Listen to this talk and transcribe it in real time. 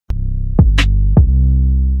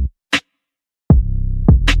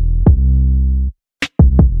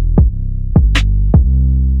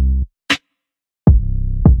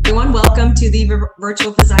welcome to the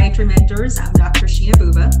Virtual Physiatry Mentors. I'm Dr. Sheena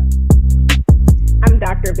Bhuva. I'm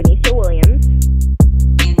Dr. Benecia Williams.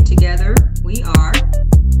 And together we are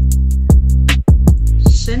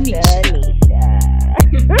Sheena.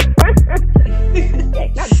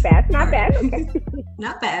 Okay, not bad, not bad. Okay.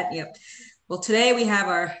 Not bad, yep. Well, today we have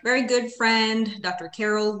our very good friend, Dr.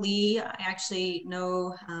 Carol Lee. I actually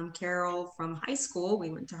know Carol from high school. We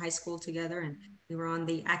went to high school together and we were on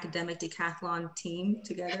the academic decathlon team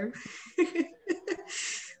together.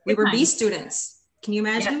 We were B students. Can you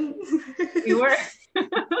imagine? Yeah, we were.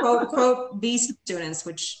 quote, B students,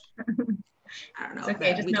 which I don't know. It's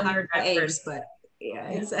okay, just we know we were A's, but yeah,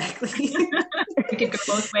 exactly. It could go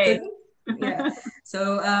both ways. Yeah.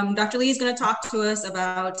 So Dr. Lee is going to talk to us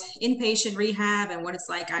about inpatient rehab and what it's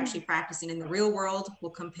like actually practicing in the real world.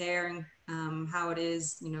 We'll compare how it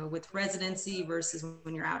is, you know, with residency versus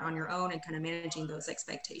when you're out on your own and kind of managing those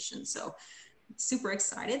expectations. So super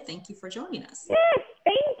excited. Thank you for joining us. Yes,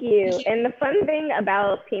 thank you. And the fun thing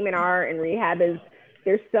about PM&R and rehab is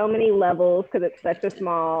there's so many levels because it's such a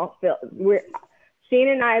small field.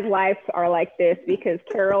 Sheena and I's lives are like this because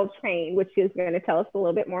Carol trained, which she's going to tell us a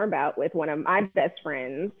little bit more about, with one of my best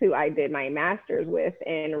friends who I did my master's with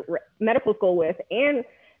and medical school with, and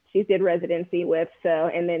she did residency with. So,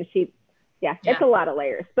 and then yeah, it's a lot of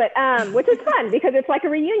layers, but which is fun because it's like a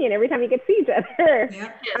reunion every time you get to see each other.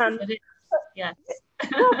 Yes.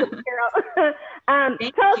 Welcome, Carol.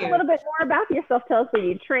 Tell us a little bit more about yourself. Tell us where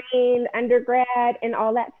you trained, undergrad, and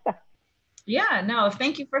all that stuff. Yeah, no,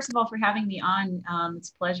 thank you first of all for having me on. It's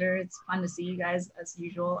a pleasure. It's fun to see you guys as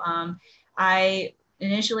usual. I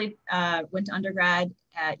initially went to undergrad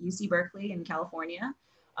at UC Berkeley in California.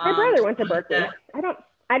 My brother went to Berkeley.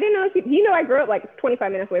 I didn't know if you know I grew up like 25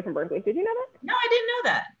 minutes away from Berkeley. Did you know that? No, I didn't know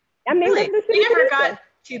that. I'm named after the city. We never got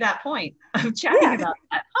to that point of chatting about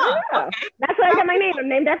that. Oh, yeah. Okay. That's why I got my name. I'm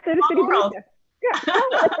named after the city. Yeah.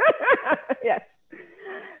 Yes.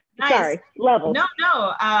 Nice. Sorry, level. No.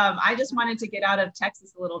 I just wanted to get out of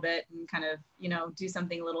Texas a little bit and kind of, you know, do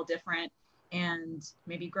something a little different and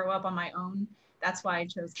maybe grow up on my own. That's why I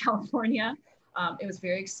chose California. It was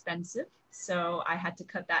very expensive, so I had to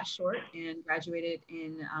cut that short and graduated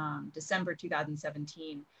in December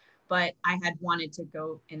 2017. But I had wanted to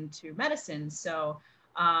go into medicine, so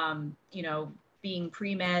you know, being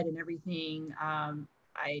pre-med and everything,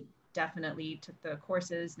 I definitely took the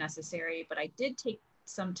courses necessary, but I did take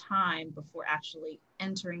some time before actually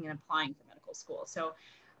entering and applying for medical school. So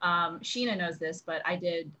Sheena knows this, but I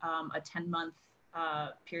did a 10-month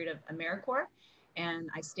period of AmeriCorps, and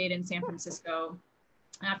I stayed in San Francisco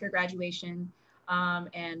after graduation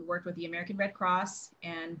and worked with the American Red Cross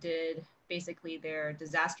and did basically their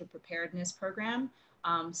disaster preparedness program,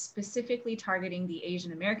 specifically targeting the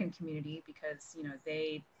Asian American community because, you know,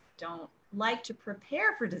 they don't like to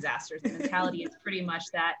prepare for disasters. The mentality is pretty much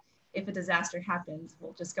that if a disaster happens,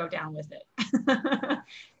 we'll just go down with it.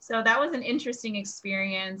 So that was an interesting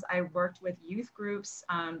experience. I worked with youth groups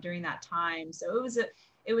during that time. So it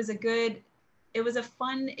was a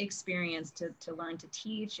fun experience to learn to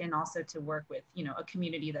teach and also to work with, you know, a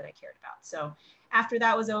community that I cared about. So after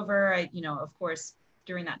that was over, I, you know, of course,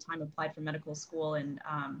 during that time applied for medical school and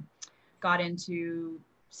got into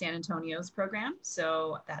San Antonio's program.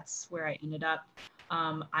 So that's where I ended up.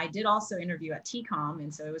 I did also interview at TCOM,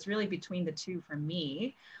 and so it was really between the two for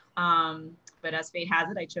me. But as fate has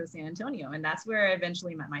it, I chose San Antonio, and that's where I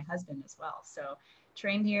eventually met my husband as well. So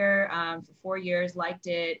trained here for 4 years, liked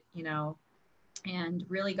it, you know, and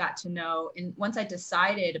really got to know. And once I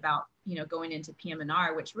decided about, you know, going into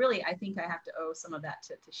PM&R, which really I think I have to owe some of that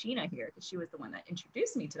to Sheena here, because she was the one that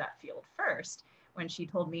introduced me to that field first. When she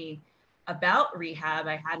told me about rehab,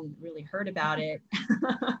 I hadn't really heard about it.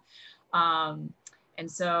 And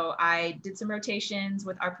so I did some rotations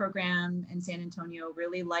with our program in San Antonio,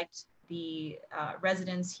 really liked the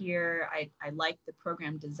residents here. I liked the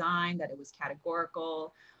program design, that it was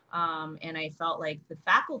categorical. And I felt like the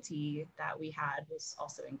faculty that we had was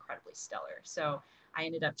also incredibly stellar. So I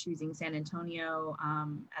ended up choosing San Antonio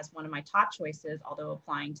as one of my top choices, although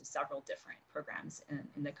applying to several different programs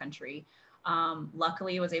in the country.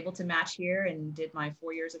 Luckily, I was able to match here and did my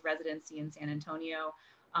 4 years of residency in San Antonio.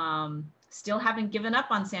 Still haven't given up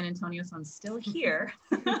on San Antonio, so I'm still here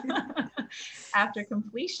after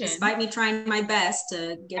completion. Despite me trying my best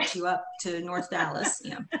to get you up to North Dallas.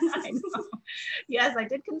 Yeah. I know. Yes, I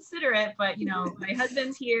did consider it, but you know, my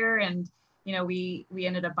husband's here, and you know, we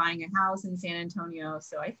ended up buying a house in San Antonio,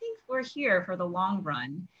 so I think we're here for the long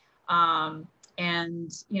run. And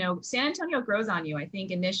you know, San Antonio grows on you. I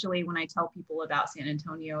think initially when I tell people about San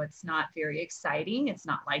Antonio, it's not very exciting. It's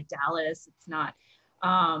not like Dallas. It's not,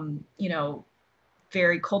 you know,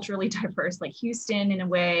 very culturally diverse, like Houston in a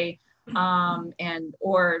way, and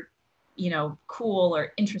or cool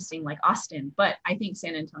or interesting like Austin. But I think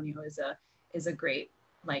San Antonio is a great,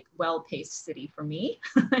 like, well-paced city for me.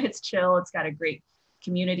 It's chill. It's got a great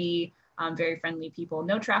community, very friendly people,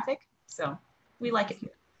 no traffic. So we like it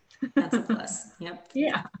here. That's a plus. Yep.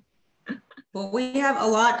 Yeah. Well, we have a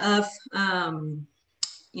lot of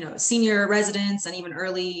senior residents and even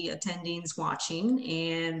early attendings watching.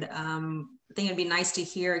 And I think it'd be nice to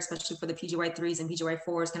hear, especially for the PGY3s and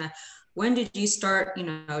PGY4s, kind of when did you start,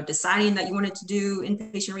 deciding that you wanted to do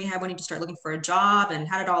inpatient rehab? When did you start looking for a job, and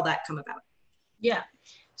how did all that come about? Yeah.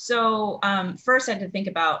 So first I had to think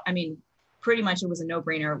about, pretty much it was a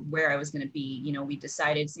no-brainer where I was going to be. We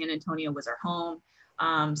decided San Antonio was our home.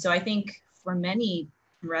 So I think for many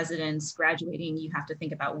residents graduating, you have to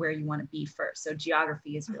think about where you want to be first. So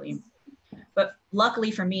geography is really important. But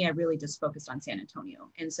luckily for me, I really just focused on San Antonio.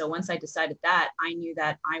 And so once I decided that, I knew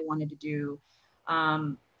that I wanted to do,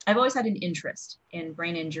 I've always had an interest in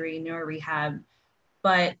brain injury, neuro rehab,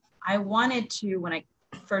 but I wanted to, when I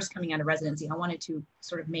first coming out of residency, I wanted to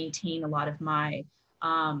sort of maintain a lot of my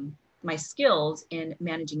my skills in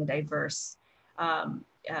managing a diverse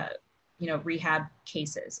rehab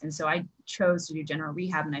cases. And so I chose to do general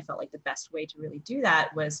rehab, and I felt like the best way to really do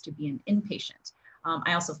that was to be an inpatient.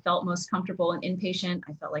 I also felt most comfortable in inpatient.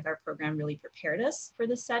 I felt like our program really prepared us for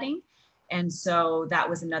this setting. And so that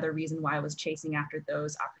was another reason why I was chasing after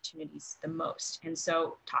those opportunities the most. And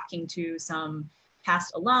so talking to some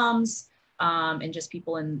past alums and just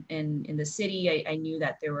people in the city, I knew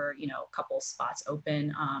that there were, a couple spots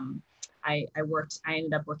open. I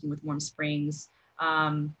ended up working with Warm Springs.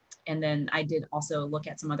 And then I did also look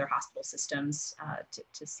at some other hospital systems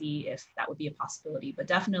to see if that would be a possibility. But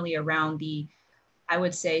definitely around I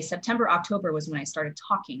would say September, October was when I started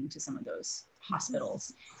talking to some of those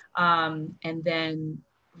hospitals. And then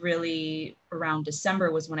really around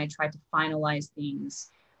December was when I tried to finalize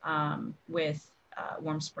things with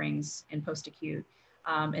Warm Springs and post-acute.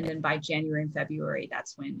 And then by January and February,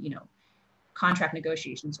 that's when, contract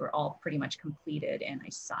negotiations were all pretty much completed and I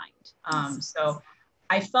signed. So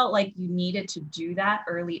I felt like you needed to do that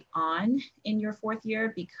early on in your fourth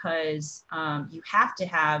year because you have to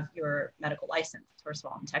have your medical license. First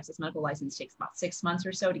of all, in Texas, medical license takes about 6 months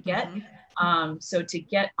or so to get. So to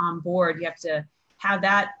get on board, you have to have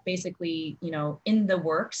that basically, in the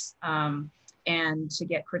works. And to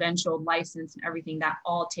get credentialed, licensed, and everything, that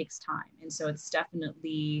all takes time. And so it's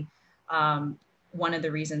definitely one of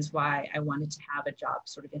the reasons why I wanted to have a job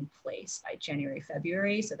sort of in place by January,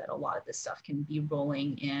 February, so that a lot of this stuff can be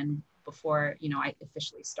rolling in before, I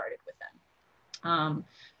officially started with them.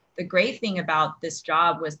 The great thing about this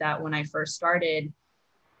job was that when I first started,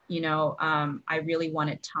 I really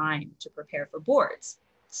wanted time to prepare for boards.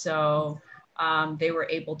 So they were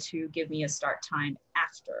able to give me a start time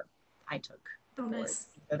after I took the boards.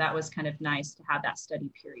 So that was kind of nice to have that study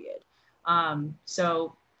period.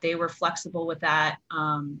 So they were flexible with that.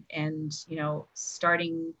 And,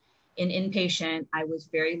 starting in inpatient, I was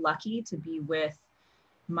very lucky to be with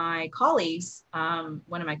my colleagues.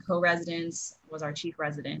 One of my co-residents was our chief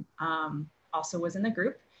resident, also was in the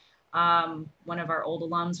group. One of our old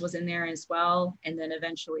alums was in there as well. And then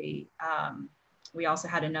eventually, we also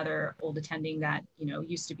had another old attending that,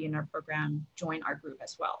 used to be in our program join our group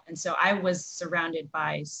as well. And so I was surrounded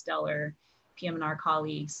by stellar PM&R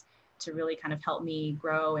colleagues to really kind of help me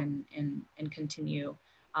grow and continue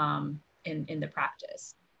in the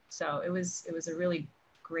practice. So it was a really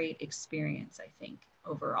great experience, I think,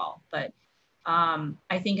 overall. But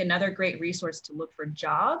I think another great resource to look for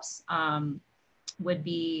jobs would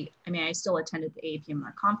be, I still attended the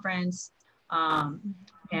AAPM&R conference,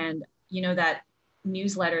 and that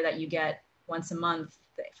newsletter that you get once a month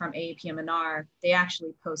from AAPM&R, they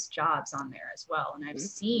actually post jobs on there as well. And I've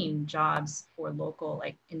seen jobs for local,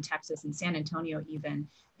 like in Texas and San Antonio even,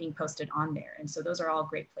 being posted on there. And so those are all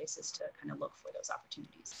great places to kind of look for those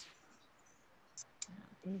opportunities.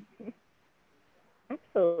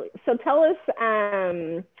 Absolutely. So tell us,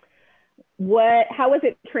 how was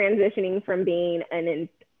it transitioning from being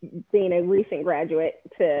a recent graduate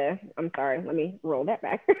to, I'm sorry, let me roll that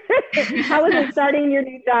back. How was it starting your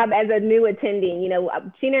new job as a new attending?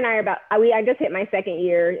 Sheena and I are I just hit my second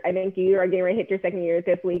year. I think you are getting ready to hit your second year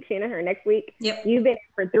this week, Sheena, or next week. Yep. You've been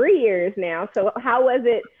for 3 years now. So how was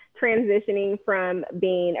it transitioning from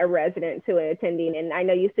being a resident to an attending? And I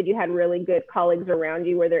know you said you had really good colleagues around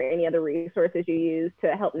you. Were there any other resources you used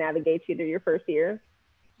to help navigate you through your first year?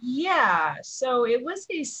 Yeah, so it was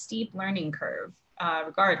a steep learning curve.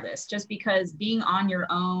 Regardless, just because being on your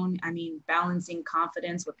own, balancing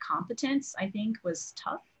confidence with competence, I think was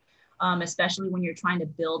tough. especially when you're trying to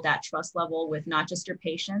build that trust level with not just your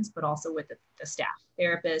patients, but also with the staff,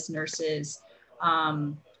 therapists, nurses,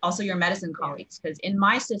 also your medicine colleagues. Because in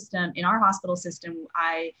my system, in our hospital system,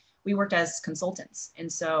 we worked as consultants.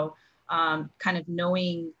 And so kind of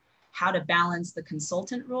knowing how to balance the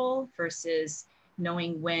consultant role versus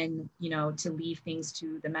knowing when, to leave things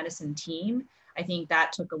to the medicine team, I think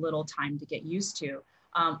that took a little time to get used to.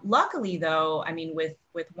 Luckily though, I mean, with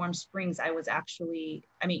Warm Springs,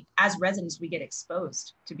 as residents, we get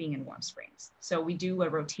exposed to being in Warm Springs. So we do a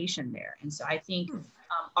rotation there. And so I think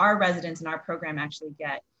our residents in our program actually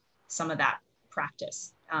get some of that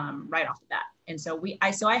practice right off the bat. And so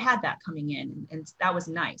I had that coming in, and that was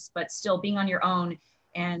nice, but still being on your own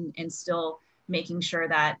and still making sure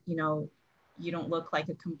that, you don't look like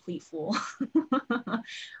a complete fool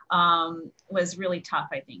was really tough,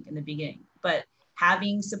 I think, in the beginning. But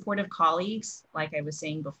having supportive colleagues, like I was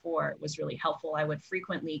saying before, was really helpful. I would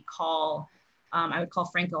frequently call, I would call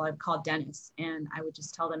Franco, I would call Dennis, and I would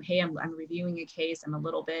just tell them, hey, I'm reviewing a case. I'm a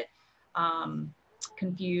little bit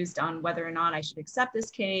confused on whether or not I should accept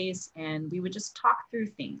this case. And we would just talk through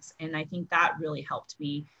things. And I think that really helped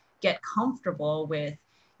me get comfortable with,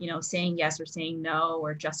 saying yes or saying no,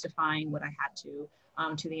 or justifying what I had to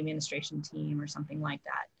the administration team or something like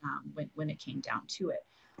that when it came down to it.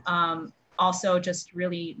 Also just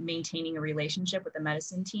really maintaining a relationship with the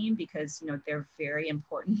medicine team, because, they're very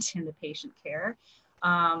important in the patient care.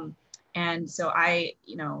 And so I,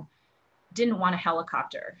 didn't want a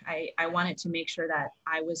helicopter. I wanted to make sure that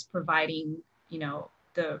I was providing,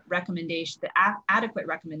 the adequate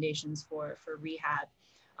recommendations for rehab,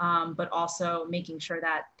 but also making sure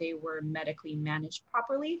that they were medically managed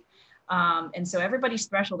properly. And so everybody's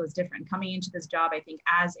threshold is different. Coming into this job, I think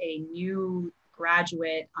as a new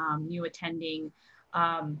graduate, new attending,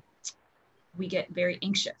 we get very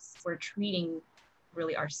anxious. We're treating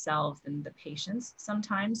really ourselves and the patients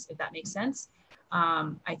sometimes, if that makes sense.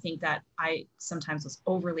 I think that I sometimes was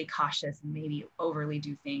overly cautious and maybe overly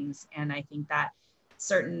do things. And I think that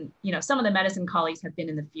certain, some of the medicine colleagues have been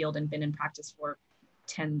in the field and been in practice for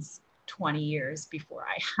 10, 20 years before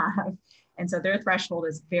I have. And so their threshold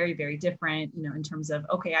is very, very different, in terms of,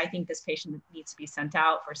 okay, I think this patient needs to be sent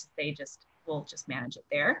out versus we'll just manage it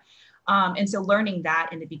there. And so learning that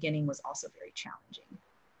in the beginning was also very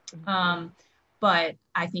challenging. But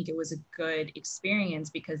I think it was a good experience,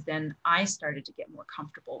 because then I started to get more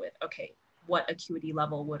comfortable with, okay, what acuity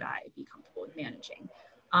level would I be comfortable with managing?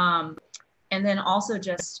 And then also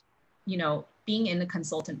just, being in the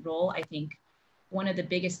consultant role, I think one of the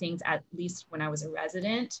biggest things, at least when I was a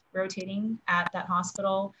resident rotating at that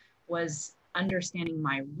hospital, was understanding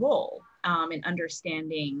my role and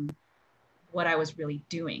understanding what I was really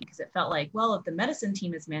doing. Because it felt like, well, if the medicine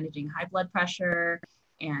team is managing high blood pressure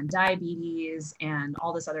and diabetes and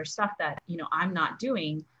all this other stuff that, I'm not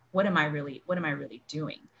doing, what am I really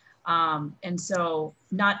doing? And so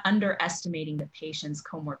not underestimating the patient's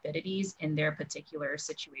comorbidities in their particular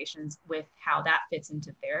situations with how that fits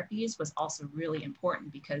into therapies was also really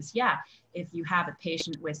important, because if you have a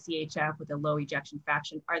patient with CHF with a low ejection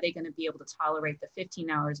fraction, are they going to be able to tolerate the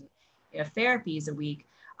 15 hours of therapies a week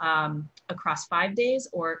across 5 days?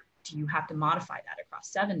 Or do you have to modify that across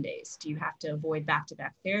 7 days? Do you have to avoid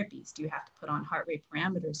back-to-back therapies? Do you have to put on heart rate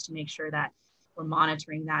parameters to make sure that we're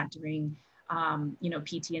monitoring that during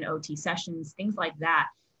PT and OT sessions, things like that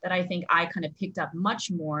I think I kind of picked up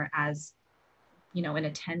much more as, an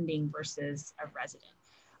attending versus a resident.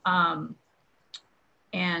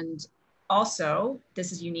 And also,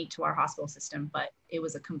 this is unique to our hospital system, but it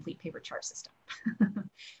was a complete paper chart system.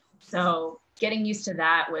 So getting used to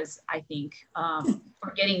that was, I think,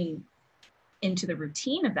 or getting into the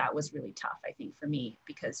routine of that was really tough, I think, for me,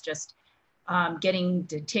 because just getting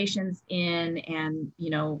dictations in and,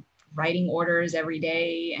 writing orders every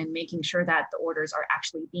day and making sure that the orders are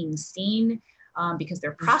actually being seen because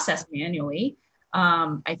they're processed manually.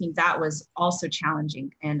 I think that was also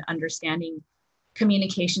challenging, and understanding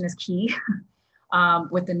communication is key.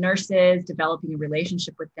 With the nurses, developing a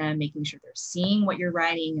relationship with them, making sure they're seeing what you're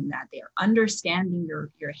writing and that they are understanding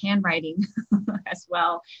your handwriting as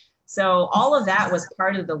well. So all of that was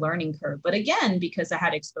part of the learning curve. But again, because I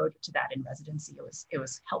had exposure to that in residency, it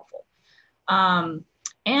was helpful.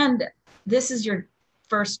 And this is your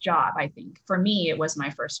first job, I think. For me, it was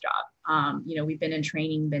my first job. We've been in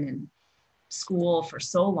training, been in school for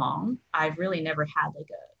so long. I've really never had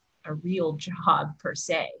like a real job per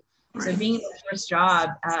se. So being in the first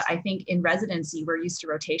job, I think in residency, we're used to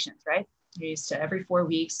rotations, right? You're used to every 4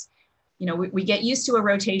 weeks. We get used to a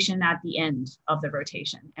rotation at the end of the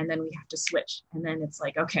rotation, and then we have to switch. And then it's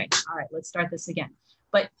like, okay, all right, let's start this again.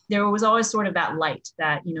 but there was always sort of that light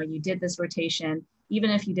that, you know, you did this rotation, even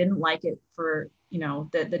if you didn't like it for, you know,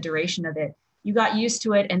 the duration of it, you got used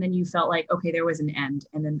to it. And then you felt like, okay, there was an end,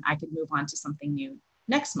 and then I could move on to something new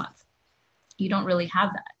next month. You don't really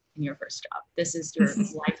have that in your first job. This is your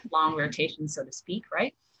lifelong rotation, so to speak,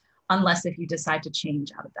 right? Unless if you decide to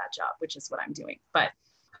change out of that job, which is what I'm doing. But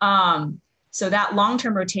so that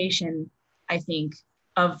long-term rotation, I think,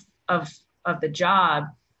 of the job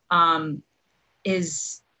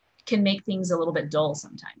can make things a little bit dull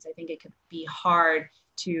sometimes. I think it could be hard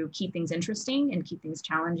to keep things interesting and keep things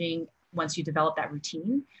challenging once you develop that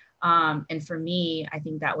routine. And for me, I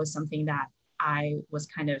think that was something that I was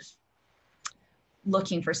kind of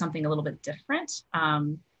looking for something a little bit different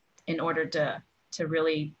in order to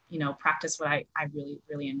really, you know, practice what I really,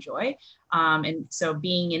 really enjoy. And so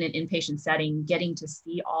being in an inpatient setting, getting to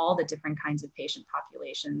see all the different kinds of patient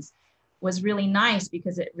populations was really nice,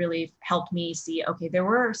 because it really helped me see, okay, there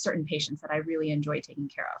were certain patients that I really enjoy taking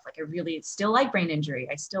care of. Like I really still like brain injury.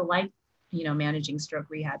 I still like, you know, managing stroke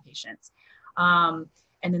rehab patients. And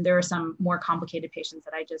then there were some more complicated patients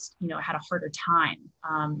that I just, you know, had a harder time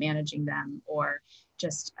managing them, or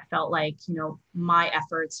just I felt like, you know, my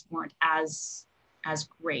efforts weren't as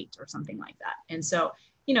great or something like that. And so,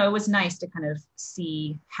 you know, it was nice to kind of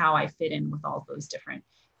see how I fit in with all those different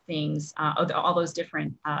things, all those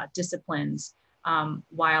different disciplines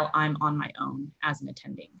while I'm on my own as an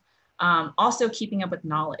attending. Also keeping up with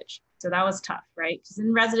knowledge. So that was tough, right? Because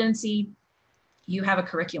in residency, you have a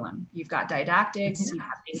curriculum, you've got didactics, you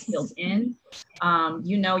have things built in,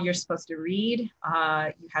 you know, you're supposed to read,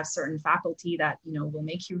 you have certain faculty that, you know, will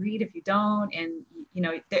make you read if you don't. And, you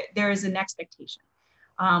know, there is an expectation.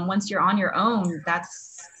 Once you're on your own,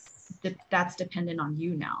 that's dependent on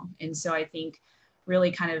you now. And so I think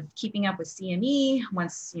really kind of keeping up with CME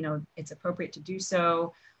once, you know, it's appropriate to do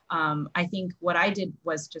so. I think what I did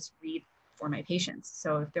was just read for my patients.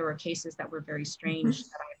 So if there were cases that were very strange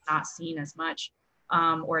that I have not seen as much,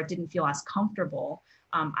 or it didn't feel as comfortable,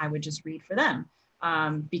 I would just read for them,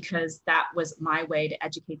 because that was my way to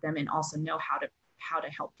educate them and also know how to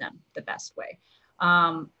help them the best way.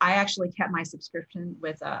 I actually kept my subscription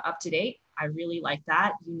with UpToDate. I really like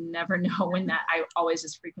that. You never know when that, I always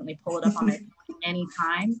just frequently pull it up on my phone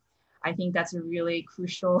anytime. I think that's a really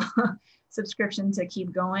crucial subscription to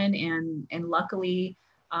keep going. And luckily,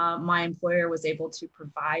 my employer was able to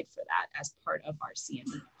provide for that as part of our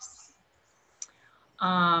CME.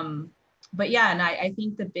 But yeah, and I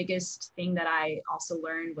think the biggest thing that I also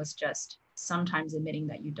learned was just sometimes admitting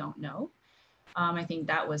that you don't know. I think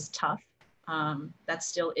that was tough. That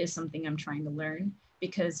still is something I'm trying to learn,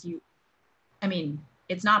 because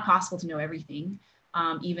it's not possible to know everything,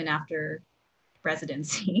 even after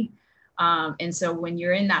residency. And so when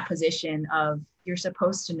you're in that position of you're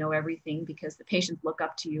supposed to know everything because the patients look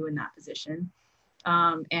up to you in that position,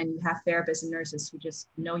 and you have therapists and nurses who just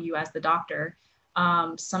know you as the doctor,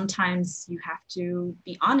 sometimes you have to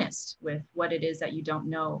be honest with what it is that you don't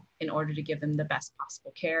know in order to give them the best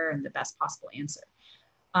possible care and the best possible answer.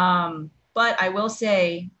 But I will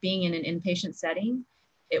say, being in an inpatient setting,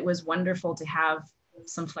 it was wonderful to have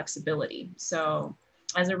some flexibility. So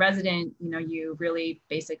as a resident, you know, you really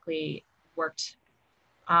basically worked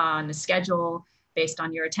on a schedule based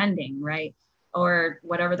on your attending, right? Or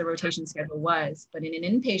whatever the rotation schedule was. But in an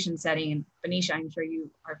inpatient setting, and Benecia, I'm sure you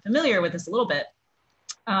are familiar with this a little bit,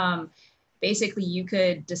 basically you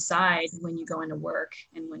could decide when you go into work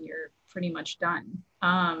and when you're pretty much done.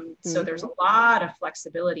 So there's a lot of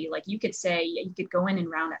flexibility. Like you could say, you could go in and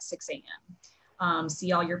round at 6 a.m.,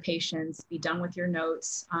 see all your patients, be done with your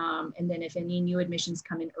notes. And then if any new admissions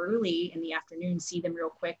come in early in the afternoon, see them real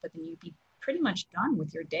quick, but then you'd be pretty much done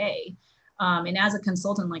with your day. And as a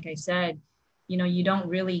consultant, like I said, you know, you don't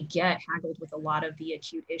really get haggled with a lot of the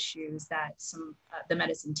acute issues that some the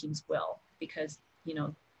medicine teams will, because, you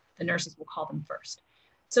know, the nurses will call them first.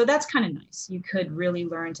 So that's kind of nice. You could really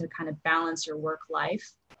learn to kind of balance your work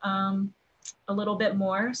life a little bit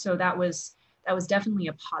more. So that was definitely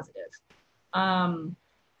a positive.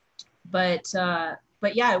 But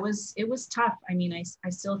yeah, it was tough. I mean, I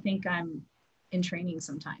still think I'm in training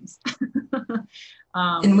sometimes.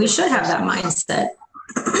 And we should have that mindset.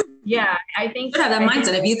 Yeah, I think you should have that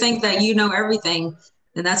mindset. If you think that you know everything,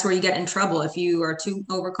 then that's where you get in trouble. If you are too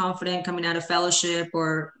overconfident coming out of fellowship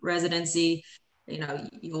or residency, you know,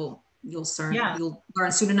 you'll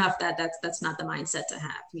learn soon enough that that's not the mindset to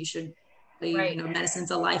have. You should be, right. You know,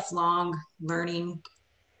 medicine's a lifelong learning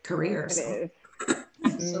career. So.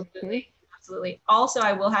 Absolutely. Also,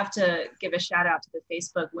 I will have to give a shout out to the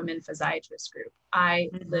Facebook Women Physiatrists group. I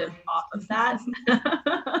live off of that.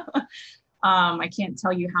 I can't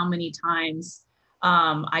tell you how many times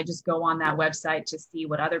I just go on that website to see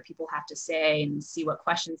what other people have to say and see what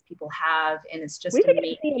questions people have. And it's just we should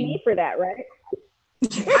amazing. get CME for that, right?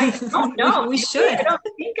 I don't know. We should. I don't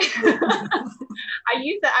think. I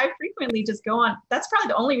use that. I frequently just go on. That's probably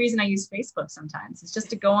the only reason I use Facebook sometimes. It's just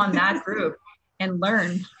to go on that group and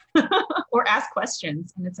learn or ask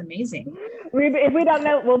questions. And it's amazing. If we don't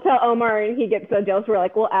know, we'll tell Omar and he gets so jealous. We're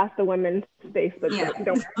like, we'll ask the women's Facebook. Yeah.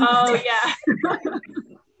 Oh, yeah.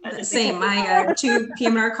 Same. My two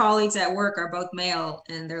PM&R colleagues at work are both male,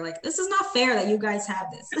 and they're like, this is not fair that you guys have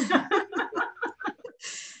this.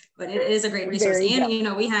 But it is a great resource. And, you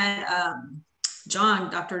know, we had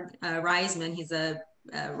John, Dr. Reisman, he's a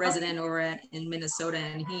resident over in Minnesota,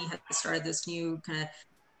 and he has started this new kind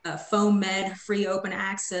of foam med, free open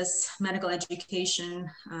access medical education.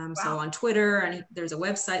 Wow. So on Twitter, and there's a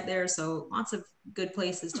website there. So lots of good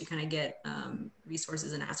places to kind of get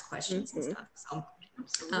resources and ask questions and stuff. So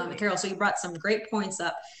Carol, so you brought some great points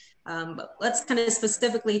up, but let's kind of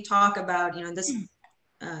specifically talk about, you know, this,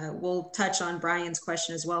 we'll touch on Brian's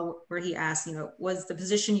question as well, where he asked, you know, was the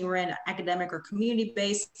position you were in academic or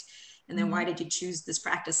community-based? And then why did you choose this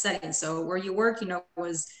practice setting? So where you work, you know,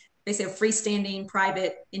 was basically a freestanding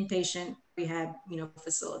private inpatient rehab, you know,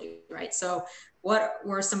 facility, right? So what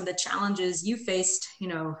were some of the challenges you faced, you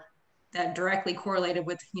know, that directly correlated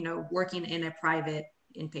with, you know, working in a private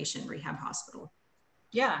inpatient rehab hospital?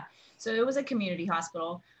 Yeah, so it was a community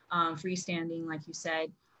hospital, freestanding, like you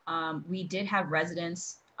said. We did have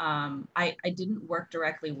residents. I didn't work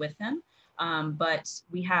directly with them, but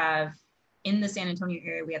we have, in the San Antonio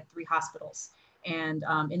area, we have 3 hospitals. And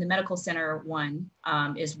in the medical center, one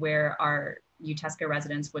is where our UTESCA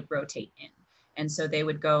residents would rotate in. And so they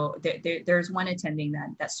would go, there's one attending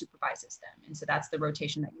that supervises them. And so that's the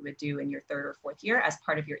rotation that you would do in your 3rd or 4th year as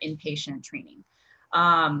part of your inpatient training.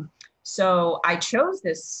 So I chose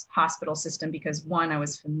this hospital system because 1, I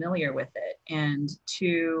was familiar with it, and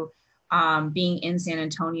 2, being in San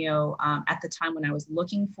Antonio at the time when I was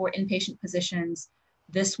looking for inpatient positions,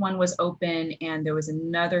 this one was open and there was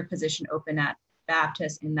another position open at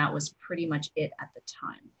Baptist, and that was pretty much it at the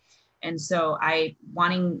time. And so I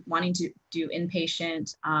wanting to do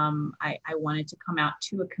inpatient, I wanted to come out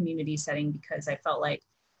to a community setting because I felt like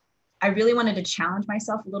I really wanted to challenge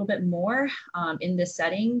myself a little bit more in this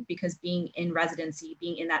setting, because being in residency,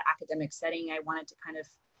 being in that academic setting, I wanted to kind of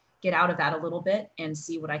get out of that a little bit and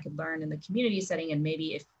see what I could learn in the community setting. And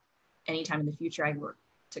maybe if anytime in the future I were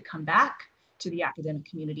to come back to the academic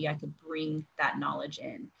community, I could bring that knowledge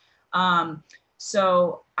in.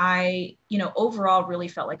 So I, you know, overall really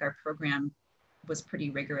felt like our program was pretty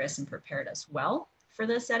rigorous and prepared us well for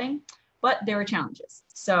this setting, but there were challenges.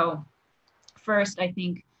 So first, I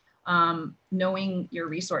think knowing your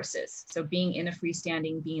resources. So being in a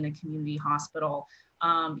freestanding, being in a community hospital,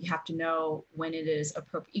 you have to know when it is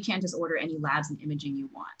appropriate. You can't just order any labs and imaging you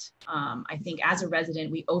want. I think as a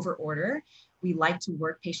resident, we over order. We like to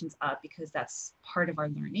work patients up because that's part of our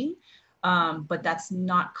learning, but that's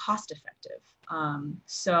not cost effective.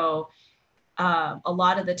 So a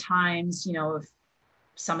lot of the times, you know, if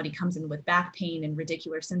somebody comes in with back pain and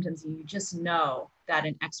radicular symptoms, and you just know that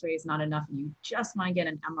an x-ray is not enough and you just want to get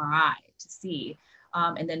an MRI to see,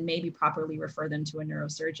 and then maybe properly refer them to a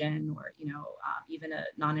neurosurgeon or, you know, even a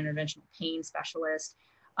non-interventional pain specialist.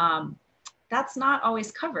 That's not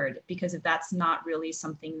always covered, because if that's not really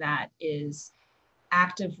something that is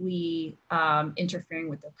actively interfering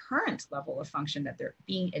with the current level of function that they're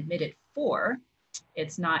being admitted for,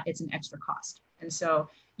 it's an extra cost. And so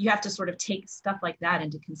you have to sort of take stuff like that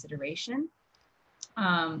into consideration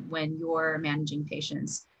when you're managing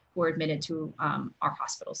patients who are admitted to our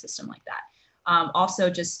hospital system like that. Also,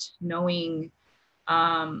 just knowing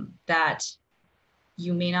that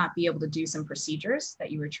you may not be able to do some procedures that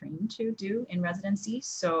you were trained to do in residency.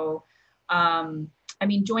 So, I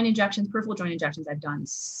mean, joint injections, peripheral joint injections, I've done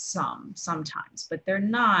sometimes, but they're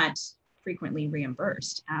not frequently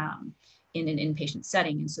reimbursed in an inpatient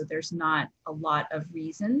setting. And so there's not a lot of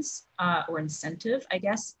reasons or incentive, I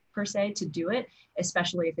guess, per se, to do it,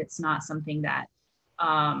 especially if it's not something that,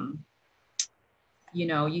 you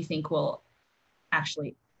know, you think will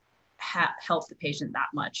actually help the patient that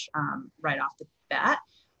much right off the bat.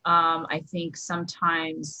 I think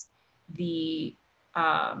sometimes the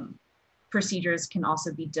procedures can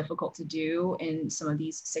also be difficult to do in some of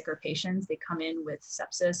these sicker patients. They come in with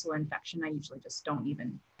sepsis or infection. I usually just don't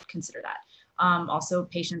even consider that. Also,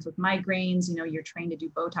 patients with migraines, you know, you're trained to do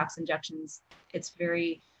Botox injections. It's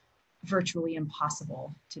virtually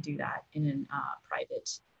impossible to do that in a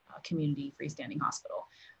private community freestanding hospital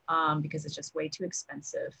because it's just way too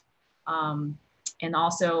expensive. And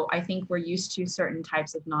also, I think we're used to certain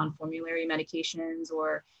types of non-formulary medications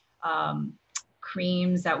or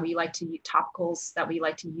creams that we like to use, topicals that we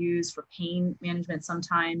like to use for pain management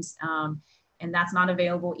sometimes. And that's not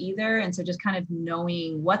available either. And so just kind of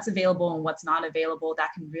knowing what's available and what's not available,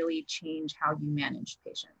 that can really change how you manage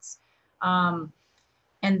patients.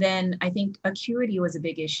 And then I think acuity was a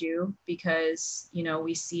big issue because, you know,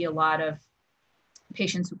 we see a lot of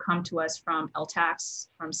patients who come to us from LTACs,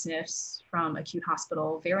 from SNFs, from acute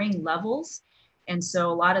hospital, varying levels. And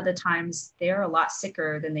so a lot of the times they're a lot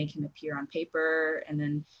sicker than they can appear on paper. And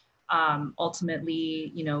then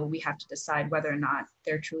ultimately, you know, we have to decide whether or not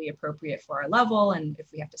they're truly appropriate for our level and if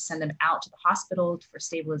we have to send them out to the hospital for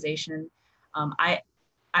stabilization.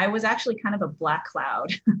 I was actually kind of a black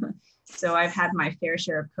cloud. So I've had my fair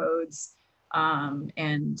share of codes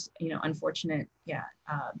and, you know, unfortunate,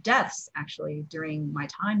 deaths actually during my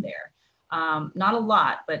time there. Not a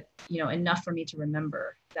lot, but, you know, enough for me to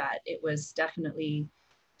remember that it was definitely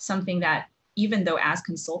something that even though as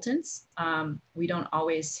consultants, we don't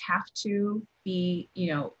always have to be,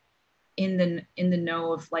 you know, in the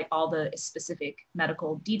know of like all the specific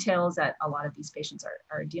medical details that a lot of these patients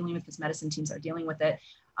are dealing with, because medicine teams are dealing with it.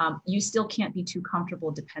 You still can't be too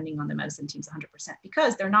comfortable depending on the medicine teams 100%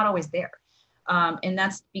 because they're not always there. And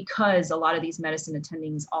that's because a lot of these medicine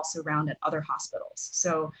attendings also round at other hospitals.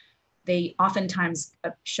 So they oftentimes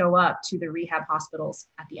show up to the rehab hospitals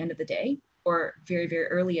at the end of the day or very, very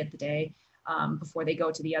early at the day before they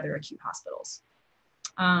go to the other acute hospitals.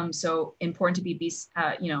 So important to be,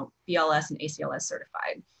 you know, BLS and ACLS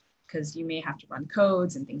certified because you may have to run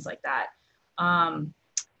codes and things like that.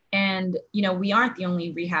 And, you know, we aren't the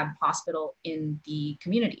only rehab hospital in the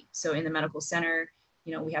community. So in the medical center,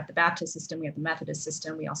 you know, we have the Baptist system, we have the Methodist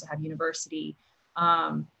system, we also have university.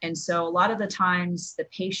 And so a lot of the times the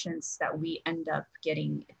patients that we end up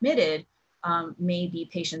getting admitted may be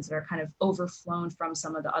patients that are kind of overflown from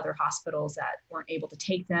some of the other hospitals that weren't able to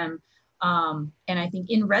take them. And I think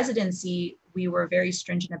in residency, we were very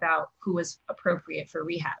stringent about who was appropriate for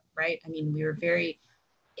rehab, right? I mean,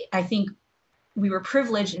 I think we were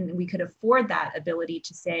privileged and we could afford that ability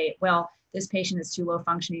to say, well, this patient is too low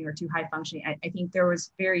functioning or too high functioning. I think there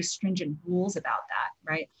was very stringent rules about that,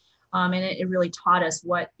 right? And it really taught us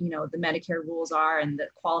what, you know, the Medicare rules are and the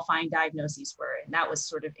qualifying diagnoses were. And that was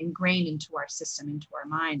sort of ingrained into our system, into our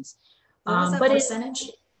minds. What was that percentage?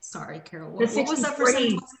 Sorry, Carol. What was that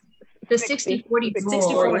percentage? The 60-40 rule.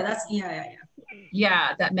 64, that's, yeah.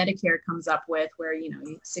 Yeah, that Medicare comes up with where, you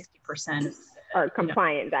know, 60% are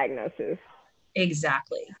compliant diagnoses.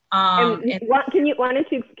 Exactly. Can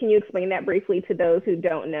you explain that briefly to those who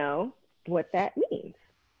don't know what that means?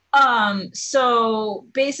 So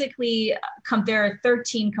basically, there are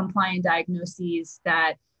 13 compliant diagnoses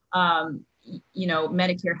that, you know,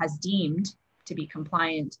 Medicare has deemed to be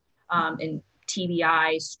compliant in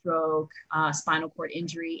TBI, stroke, spinal cord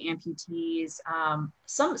injury, amputees.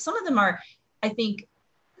 Some of them are, I think,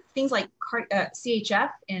 things like CHF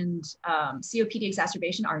and COPD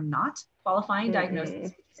exacerbation are not qualifying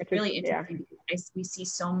diagnoses. It's really interesting because we see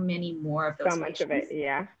so many more of those. So much of it,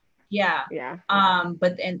 yeah.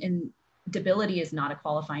 But and debility is not a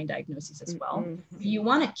qualifying diagnosis as well. You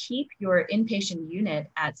want to keep your inpatient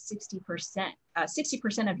unit at 60%.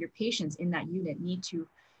 60% of your patients in that unit need to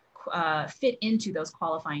fit into those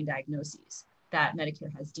qualifying diagnoses that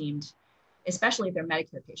Medicare has deemed, especially if they're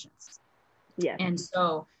Medicare patients. Yeah. And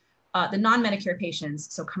so the non-Medicare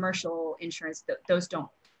patients, so commercial insurance, those don't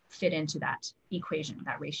fit into that equation,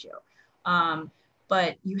 that ratio.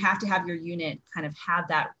 But you have to have your unit kind of have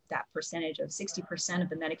that percentage of 60% of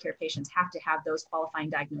the Medicare patients have to have those qualifying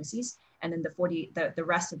diagnoses. And then the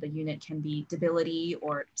rest of the unit can be debility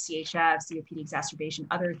or CHF, COPD exacerbation,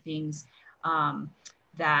 other things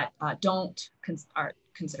that are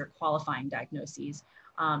considered qualifying diagnoses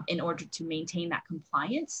in order to maintain that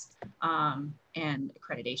compliance and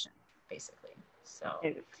accreditation, basically. So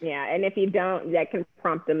and if you don't, that can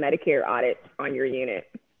prompt a Medicare audit on your unit.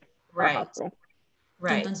 Right.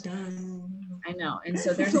 Right. Dun, dun, dun. I know. And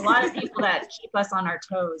so there's a lot of people that keep us on our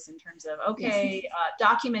toes in terms of,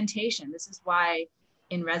 documentation. This is why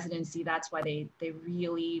in residency, that's why they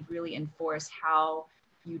really, really enforce how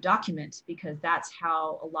you document, because that's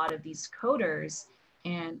how a lot of these coders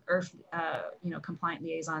and compliant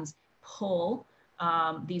liaisons pull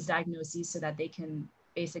these diagnoses so that they can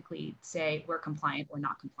basically say we're compliant or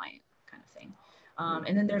not compliant kind of thing.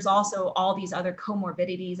 And then there's also all these other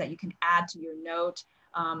comorbidities that you can add to your note,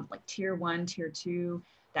 like tier 1, tier 2,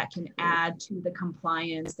 that can add to the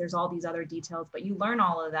compliance. There's all these other details, but you learn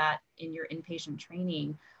all of that in your inpatient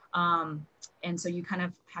training. And so you kind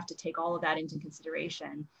of have to take all of that into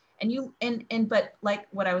consideration. But like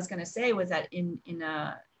what I was going to say was that in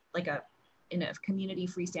a community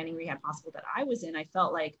freestanding rehab hospital that I was in, I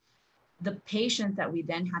felt like the patients that we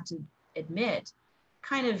then had to admit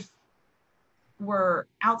kind of were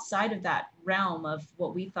outside of that realm of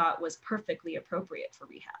what we thought was perfectly appropriate for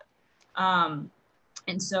rehab.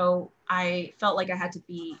 And so I felt like I had to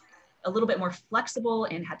be a little bit more flexible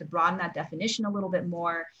and had to broaden that definition a little bit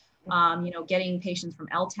more. Getting patients from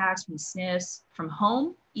LTACs, from SNFs, from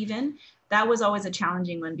home even, that was always a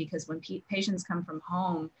challenging one, because when patients come from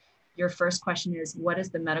home, your first question is, what is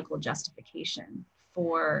the medical justification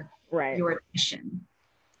for your admission?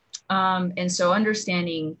 And so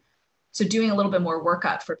doing a little bit more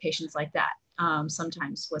workup for patients like that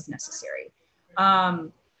sometimes was necessary.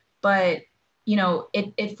 But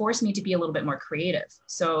it forced me to be a little bit more creative.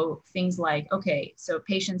 So things like, okay, so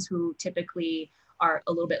patients who typically are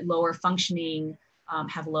a little bit lower functioning,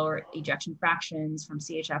 have lower ejection fractions from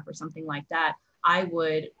CHF or something like that, I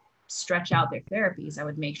would stretch out their therapies. I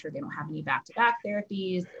would make sure they don't have any back-to-back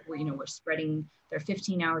therapies where, we're spreading their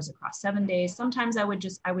 15 hours across 7 days. Sometimes I would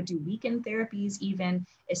do weekend therapies even,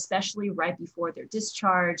 especially right before their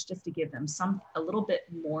discharge, just to give them a little bit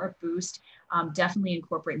more boost. Definitely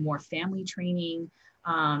incorporate more family training,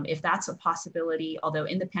 if that's a possibility, although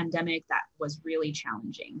in the pandemic, that was really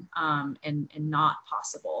challenging and not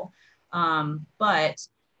possible. But,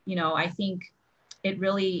 I think it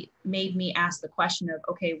really made me ask the question of,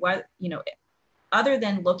 okay, what, other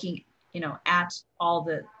than looking, at all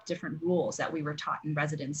the different rules that we were taught in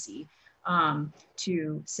residency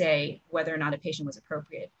to say whether or not a patient was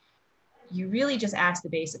appropriate, you really just ask the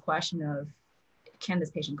basic question of, can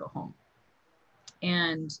this patient go home?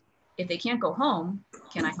 And if they can't go home,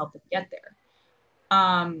 can I help them get there?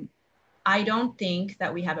 I don't think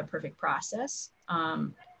that we have a perfect process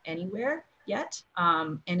anywhere yet.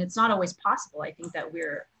 And it's not always possible. I think that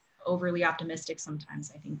we're overly optimistic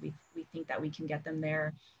sometimes. I think we think that we can get them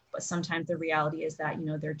there, but sometimes the reality is that,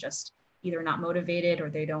 they're just either not motivated, or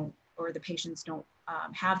the patients don't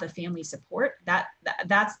have the family support.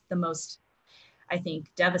 That's the most, I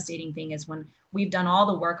think, devastating thing, is when we've done all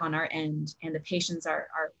the work on our end and the patients are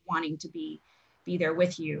wanting to be there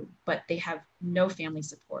with you, but they have no family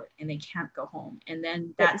support and they can't go home. And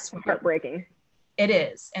then that's heartbreaking. It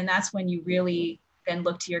is. And that's when you really then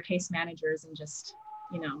look to your case managers and just,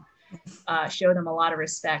 show them a lot of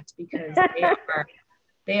respect, because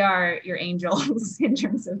they are your angels in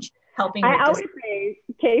terms of helping. I always say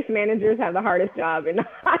case managers have the hardest job in the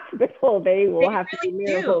hospital. They have to do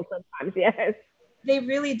miracles sometimes. Yes. They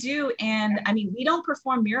really do. And I mean, we don't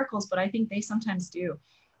perform miracles, but I think they sometimes do.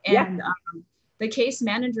 And the case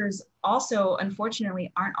managers also,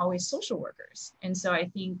 unfortunately, aren't always social workers. And so I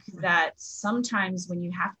think that sometimes when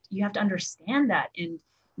you have to understand that, and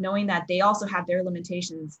knowing that they also have their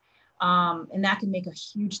limitations, and that can make a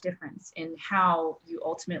huge difference in how you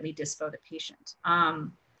ultimately dispose a patient.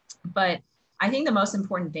 But I think the most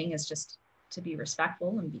important thing is just to be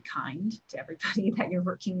respectful and be kind to everybody that you're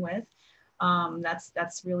working with.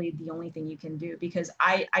 That's really the only thing you can do, because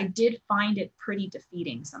I did find it pretty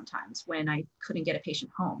defeating sometimes when I couldn't get a patient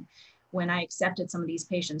home. When I accepted some of these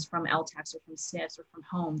patients from LTACs or from SNFs or from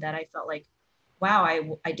home, that I felt like, wow,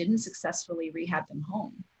 I didn't successfully rehab them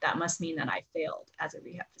home. That must mean that I failed as a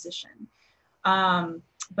rehab physician.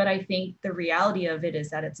 But I think the reality of it is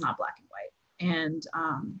that it's not black and white, and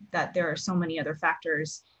that there are so many other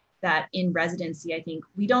factors that in residency, I think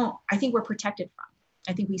we're protected from.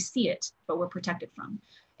 I think we see it, but we're protected from.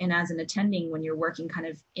 And as an attending, when you're working kind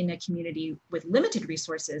of in a community with limited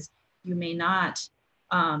resources, you may not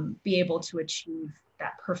be able to achieve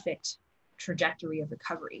that perfect trajectory of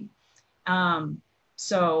recovery.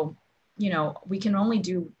 So, we can only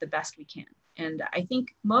do the best we can. And I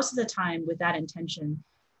think most of the time with that intention,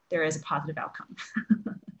 there is a positive outcome.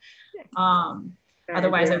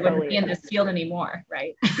 Otherwise I wouldn't be in this field anymore,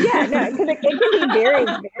 right? Yeah, no, because it can be very,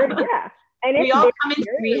 very, yeah. And we all come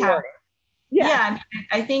into rehab. Yeah,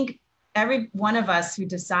 I think every one of us who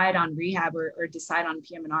decide on rehab or decide on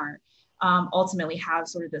PM&R ultimately have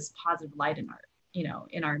sort of this positive light in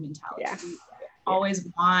our mentality. Yeah. We always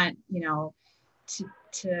want,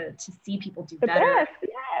 to see people do better. Best,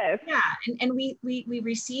 yes. Yeah, and we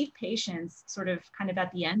receive patients sort of kind of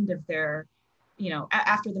at the end of their,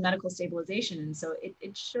 after the medical stabilization. And so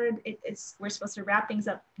we're supposed to wrap things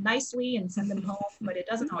up nicely and send them home, but it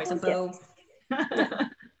doesn't always go.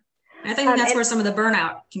 I think that's where some of the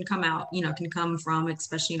burnout can come from,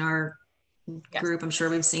 especially in our group. I'm sure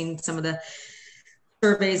we've seen some of the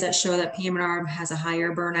surveys that show that PM&R has a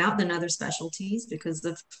higher burnout than other specialties because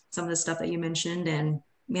of some of the stuff that you mentioned. And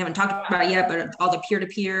we haven't talked about it yet, but all the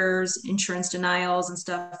peer-to-peers, insurance denials and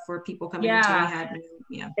stuff for people coming into rehab.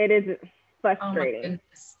 Yeah. It is frustrating.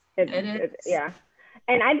 Yeah.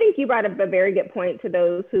 And I think you brought up a very good point to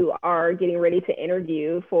those who are getting ready to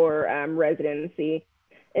interview for residency,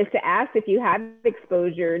 is to ask if you have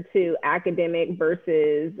exposure to academic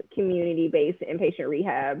versus community-based inpatient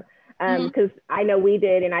rehab. Because I know we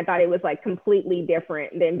did, and I thought it was like completely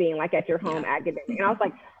different than being like at your home academic. And I was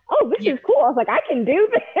like, oh, this is cool. I was like, I can do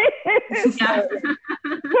this.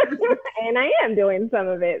 And I am doing some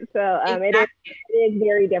of it. So it is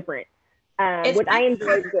very different, which I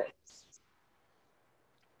enjoy.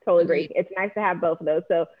 Totally agree. It's nice to have both of those.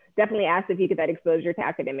 So definitely ask if you get that exposure to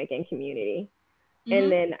academic and community.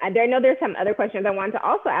 And then I know there's some other questions. I wanted to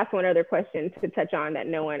also ask one other question to touch on that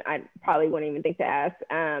I probably wouldn't even think to ask,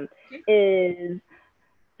 and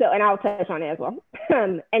I'll touch on it as well.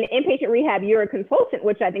 And inpatient rehab, you're a consultant,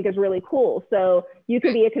 which I think is really cool. So you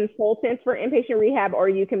can be a consultant for inpatient rehab, or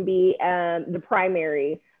you can be the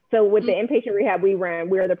primary. So with the inpatient rehab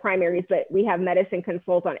we're the primaries, but we have medicine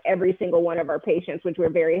consults on every single one of our patients, which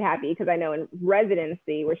we're very happy, because I know in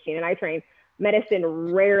residency, where Sheena and I trained, medicine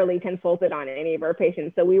rarely consulted on any of our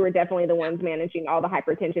patients. So we were definitely the ones managing all the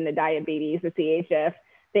hypertension, the diabetes, the CHF,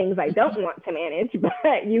 things I don't want to manage,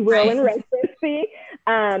 but you will in residency.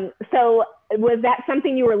 So was that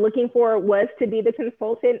something you were looking for, was to be the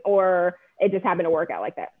consultant, or it just happened to work out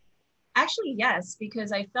like that? Actually, yes,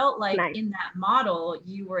 because I felt like in that model,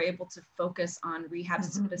 you were able to focus on rehab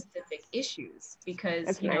specific issues,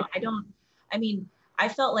 because, I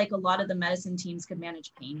felt like a lot of the medicine teams could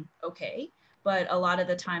manage pain okay, but a lot of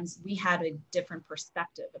the times we had a different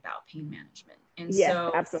perspective about pain management. And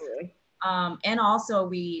so absolutely. And also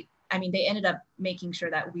they ended up making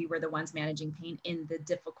sure that we were the ones managing pain in the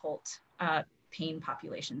difficult pain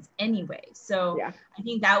populations anyway. So I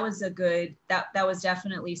think that was that was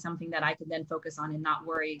definitely something that I could then focus on and not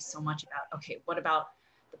worry so much about, okay, what about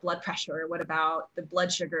the blood pressure? What about the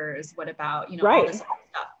blood sugars? What about, all this other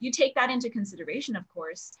stuff? You take that into consideration, of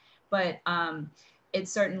course, but it's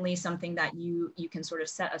certainly something that you can sort of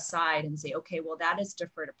set aside and say, okay, well, that is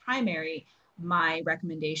defer to primary. My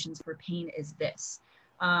recommendations for pain is this.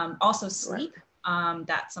 Also sleep,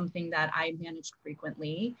 that's something that I managed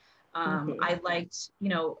frequently. I liked,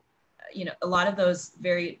 a lot of those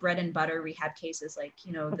very bread and butter rehab cases, like,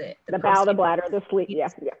 the bowel, the bladder, the sleep,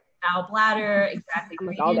 bowel, bladder,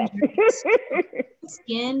 exactly. All that.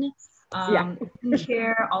 Skin,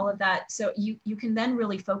 care, all of that. So you can then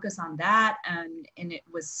really focus on that, and it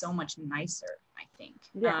was so much nicer, I think.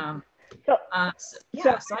 So I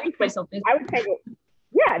keep myself busy. I would say,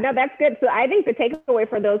 that's good. So I think the takeaway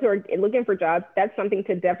for those who are looking for jobs, that's something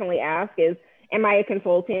to definitely ask is, am I a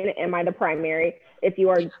consultant? Am I the primary? If you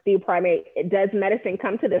are the primary, does medicine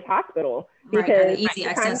come to this hospital? Because easy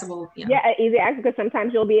accessible. Easy access, because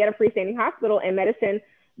sometimes you'll be at a freestanding hospital and medicine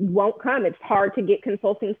won't come. It's hard to get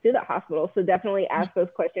consultants to the hospital. So definitely ask those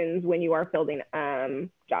questions when you are filling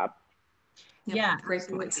jobs. Great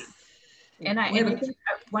points. And I think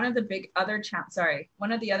one of the other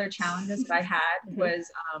challenges that I had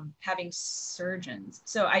was having surgeons.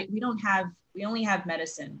 So we only have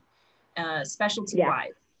medicine, specialty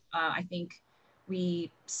wise. I think we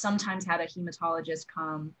sometimes had a hematologist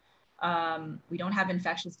come. We don't have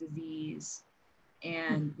infectious disease,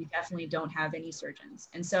 and we definitely don't have any surgeons.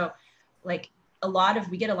 And so like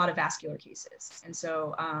we get a lot of vascular cases. And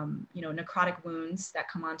so, necrotic wounds that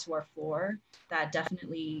come onto our floor that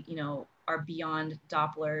definitely, are beyond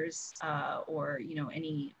Dopplers or,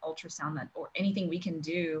 any ultrasound or anything we can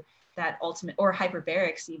do that or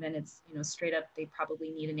hyperbarics even, it's, straight up, they probably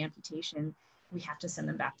need an amputation. We have to send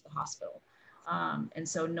them back to the hospital. And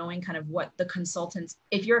so knowing kind of what the consultants,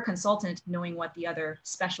 if you're a consultant, knowing what the other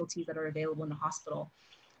specialties that are available in the hospital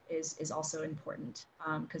is also important,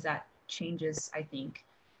 because that changes, I think,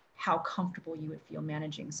 how comfortable you would feel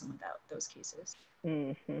managing some of those cases.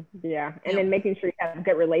 Yeah, and then making sure you have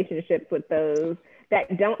good relationships with those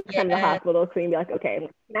that don't come to the hospital, so you can be like, okay,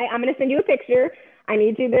 I'm going to send you a picture. I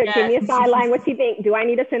need you to give me a sideline. What do you think? Do I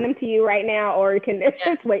need to send them to you right now, or can it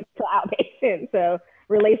just wait till outpatient? So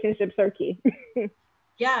relationships are key. Which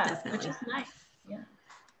is nice.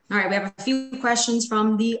 All right, we have a few questions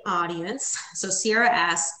from the audience. So Sierra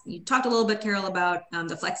asks, you talked a little bit, Carol, about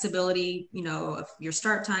the flexibility, of your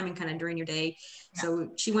start time and kind of during your day.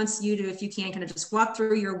 So she wants you to, if you can, kind of just walk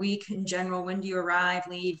through your week in general. When do you arrive,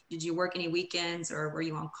 leave? Did you work any weekends, or were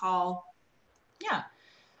you on call?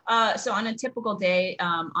 So on a typical day,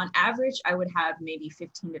 on average, I would have maybe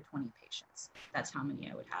 15 to 20 patients. That's how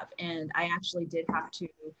many I would have. And I actually did have to,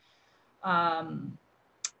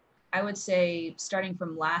 I would say starting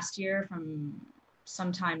from last year, from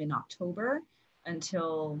sometime in October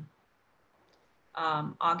until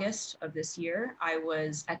August of this year, I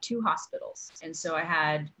was at 2 hospitals. And so I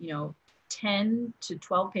had, 10 to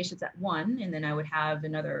 12 patients at one, and then I would have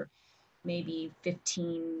another maybe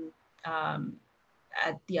 15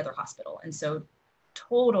 at the other hospital. And so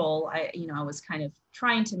total, I was kind of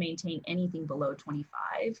trying to maintain anything below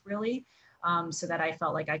 25 really, so that I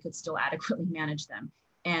felt like I could still adequately manage them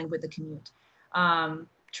and with the commute.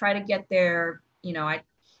 Try to get there,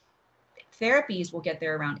 therapies will get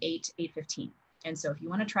there around 8:15. And so if you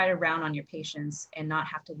want to try to round on your patients and not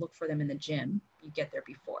have to look for them in the gym, you get there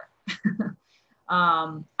before.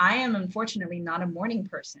 I am unfortunately not a morning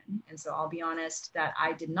person. And so I'll be honest that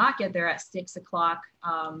I did not get there at 6 o'clock,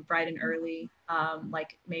 bright and early,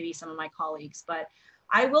 like maybe some of my colleagues, but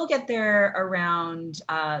I will get there around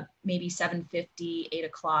maybe 7:50, 8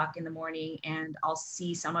 o'clock in the morning, and I'll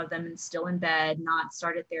see some of them still in bed, not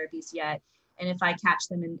started therapies yet. And if I catch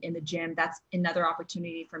them in the gym, that's another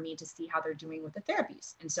opportunity for me to see how they're doing with the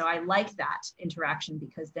therapies. And so I like that interaction,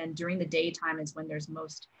 because then during the daytime is when there's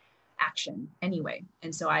most action anyway.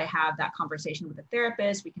 And so I have that conversation with the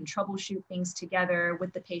therapist. We can troubleshoot things together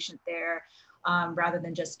with the patient there, rather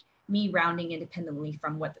than just me rounding independently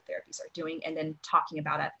from what the therapies are doing and then talking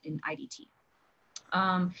about it in IDT.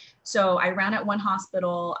 So I round at one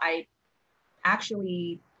hospital. I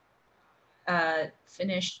actually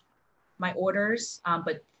finished my orders,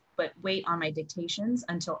 but wait on my dictations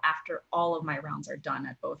until after all of my rounds are done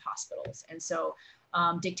at both hospitals. And so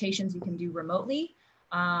dictations you can do remotely.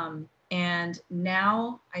 And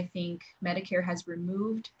now I think Medicare has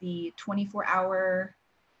removed the 24-hour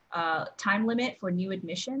time limit for new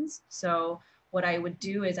admissions. So what I would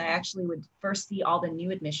do is I actually would first see all the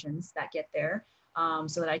new admissions that get there,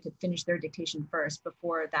 so that I could finish their dictation first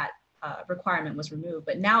before that requirement was removed.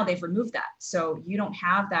 But now they've removed that. So you don't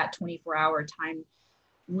have that 24-hour time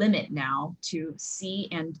limit now to see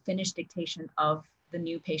and finish dictation of the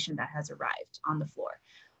new patient that has arrived on the floor.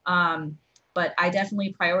 But I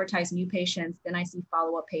definitely prioritize new patients. Then I see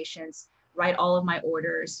follow-up patients, write all of my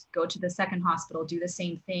orders, go to the second hospital, do the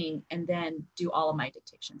same thing, and then do all of my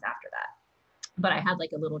dictations after that. But I had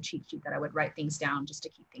like a little cheat sheet that I would write things down just to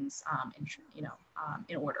keep things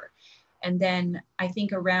in order. And then I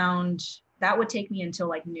think around, that would take me until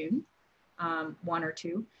like noon, 1 or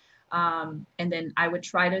 2. And then I would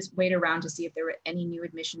try to wait around to see if there were any new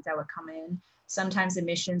admissions that would come in. Sometimes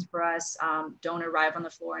admissions for us don't arrive on the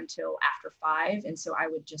floor until after 5. And so I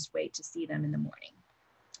would just wait to see them in the morning.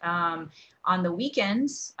 On the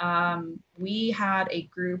weekends, we had a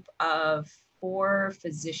group of 4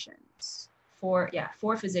 physicians. 4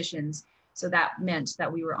 physicians. So that meant that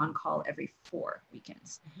we were on call every 4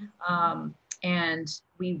 weekends. And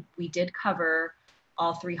we did cover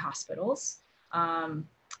all 3 hospitals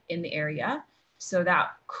in the area. So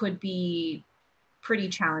that could be pretty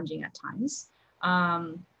challenging at times.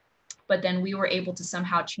 But then we were able to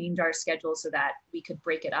somehow change our schedule so that we could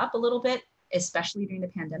break it up a little bit, especially during the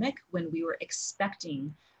pandemic when we were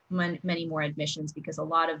expecting many more admissions, because a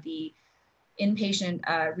lot of the inpatient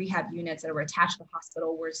rehab units that were attached to the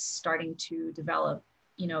hospital were starting to develop,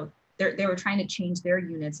 they were trying to change their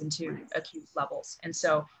units into acute levels. And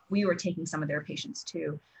so we were taking some of their patients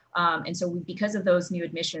too. And so because of those new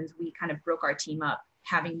admissions, we kind of broke our team up,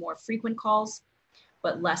 having more frequent calls,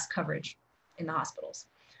 but less coverage in the hospitals.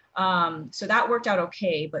 So that worked out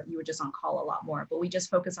okay, but you were just on call a lot more. But we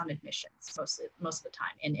just focus on admissions most of the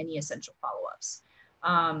time and any essential follow-ups.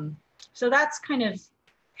 So that's kind of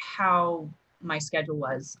how my schedule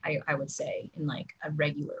was, I would say, in like a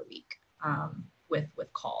regular week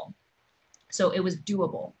with call. So it was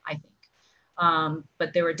doable, I think.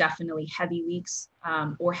 But there were definitely heavy weeks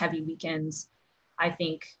or heavy weekends. I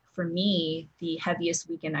think for me, the heaviest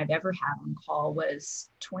weekend I've ever had on call was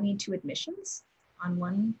 22 admissions on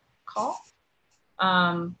one call.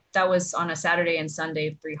 That was on a Saturday and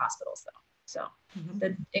Sunday, 3 hospitals though. So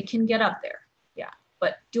it can get up there, yeah,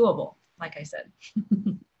 but doable, like I said.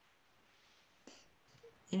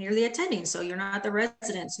 And you're the attending, so you're not the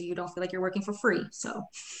resident, so you don't feel like you're working for free. So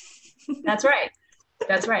that's right.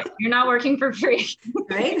 That's right. You're not working for free.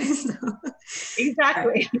 Right?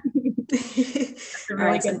 Exactly. That's a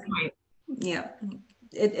really good point. Yeah.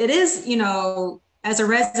 It is, as a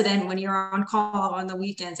resident, when you're on call on the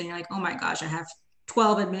weekends and you're like, oh my gosh, I have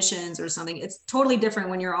 12 admissions or something. It's totally different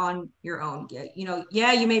when you're on your own.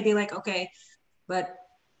 Yeah, you may be like, okay, but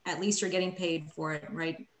at least you're getting paid for it,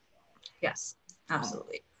 right? Yes,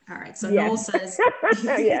 absolutely. All right. So Noel says,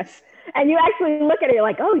 yes. And you actually look at it, you're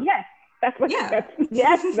like, oh yes, that's what,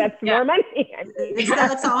 that's more money. It's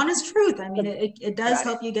the honest truth. I mean, it does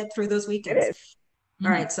help you get through those weekends. All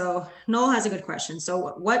right, so Noel has a good question.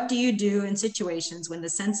 So what do you do in situations when the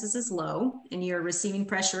census is low and you're receiving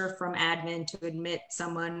pressure from admin to admit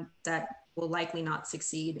someone that will likely not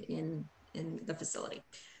succeed in the facility?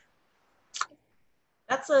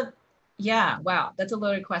 Yeah, wow, that's a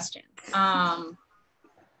loaded question.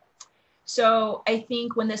 So I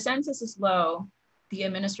think when the census is low, the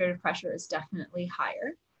administrative pressure is definitely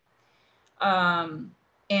higher.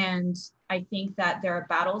 And I think that there are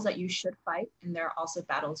battles that you should fight, and there are also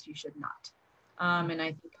battles you should not. And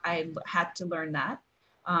I think I had to learn that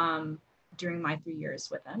during my 3 years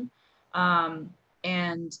with them.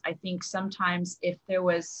 And I think sometimes if there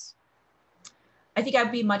was, I think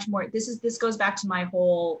I'd be much more, this goes back to my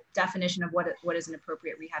whole definition of what is an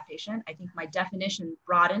appropriate rehab patient. I think my definition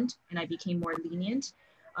broadened and I became more lenient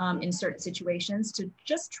in certain situations to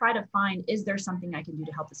just try to find, is there something I can do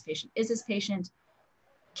to help this patient? Is this patient,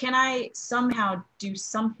 can I somehow do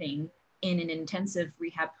something in an intensive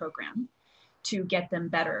rehab program to get them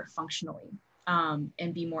better functionally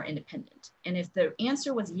and be more independent? And if the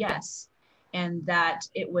answer was yes, and that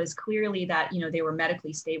it was clearly that, they were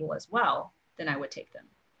medically stable as well, then I would take them.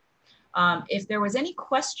 If there was any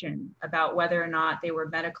question about whether or not they were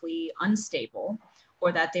medically unstable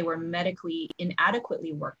or that they were medically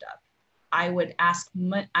inadequately worked up, I would ask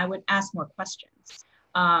more questions.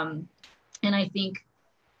 And I think,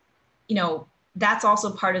 that's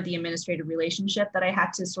also part of the administrative relationship that I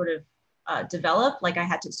had to sort of develop. Like I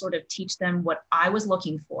had to sort of teach them what I was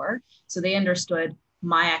looking for, so they understood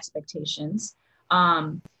my expectations.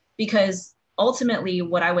 Because ultimately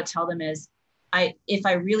what I would tell them is, if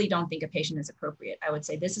I really don't think a patient is appropriate, I would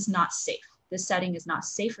say, this is not safe. This setting is not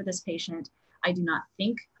safe for this patient. I do not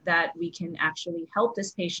think that we can actually help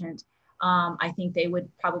this patient. I think they would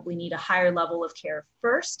probably need a higher level of care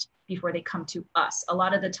first before they come to us. A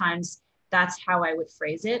lot of the times, that's how I would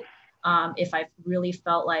phrase it. If I really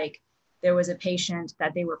felt like there was a patient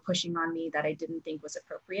that they were pushing on me that I didn't think was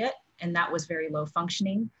appropriate, and that was very low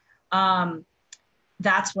functioning,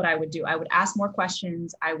 that's what I would do. I would ask more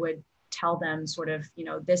questions. I would tell them sort of,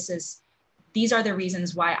 these are the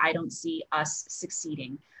reasons why I don't see us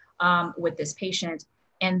succeeding with this patient.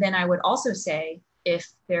 And then I would also say,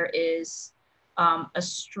 if there is a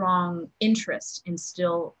strong interest in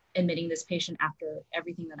still admitting this patient after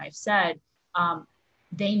everything that I've said,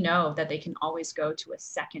 they know that they can always go to a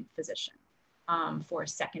second physician for a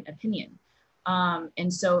second opinion.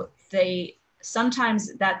 And so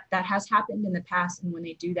sometimes that has happened in the past. And when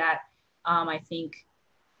they do that, I think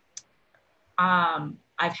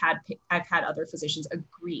I've had other physicians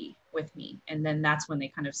agree with me. And then that's when they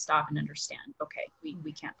kind of stop and understand, okay,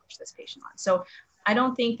 we can't push this patient on. So I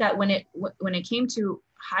don't think that when it came to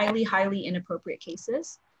highly inappropriate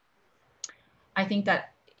cases, I think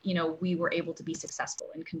that, we were able to be successful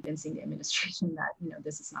in convincing the administration that,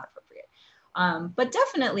 this is not appropriate. But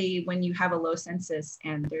definitely when you have a low census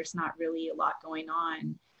and there's not really a lot going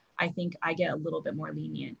on, I think I get a little bit more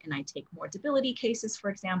lenient and I take more debility cases, for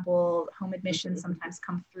example. Home admissions sometimes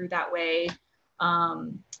come through that way.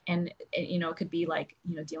 And it could be like,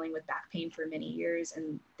 dealing with back pain for many years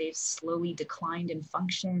and they've slowly declined in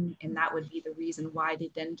function. And that would be the reason why they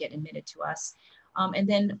then get admitted to us. And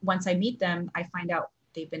then once I meet them, I find out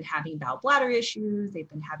they've been having bowel bladder issues. They've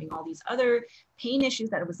been having all these other pain issues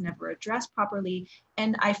that was never addressed properly.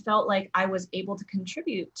 And I felt like I was able to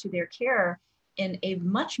contribute to their care in a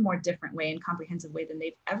much more different way and comprehensive way than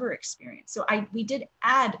they've ever experienced. So we did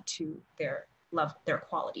add to their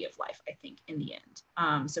quality of life, I think, in the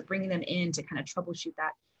end. So bringing them in to kind of troubleshoot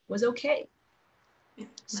that was okay.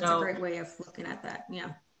 That's a great way of looking at that.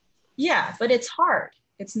 Yeah. Yeah, but it's hard.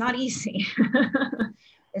 It's not easy,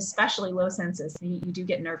 especially low census. You do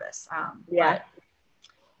get nervous. Yeah.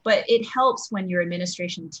 But it helps when your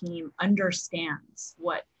administration team understands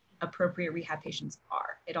what appropriate rehab patients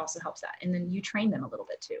are. It also helps that. And then you train them a little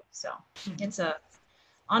bit too. So it's a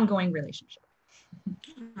ongoing relationship.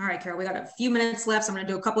 All right, Carol, we got a few minutes left. So I'm going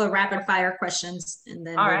to do a couple of rapid fire questions and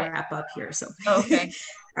then we'll wrap up here. So, okay.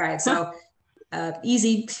 All right. So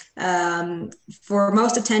easy. For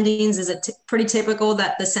most attendings, is it pretty typical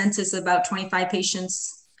that the census is about 25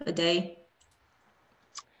 patients a day?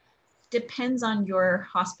 Depends on your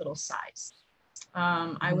hospital size.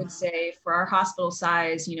 I would say for our hospital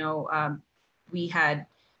size, we had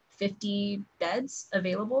 50 beds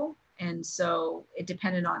available. And so it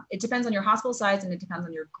depends on your hospital size and it depends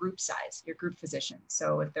on your group size, your group physician.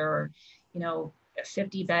 So if there are,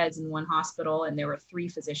 50 beds in one hospital and there were 3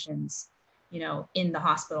 physicians, in the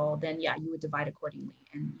hospital, then yeah, you would divide accordingly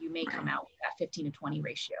and you may come out with that 15 to 20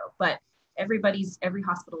 ratio, but every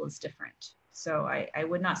hospital is different. So I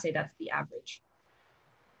would not say that's the average.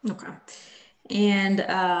 Okay.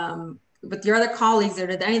 And with your other colleagues there,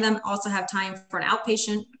 did any of them also have time for an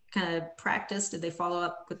outpatient kind of practice? Did they follow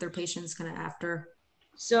up with their patients kind of after?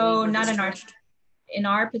 So not in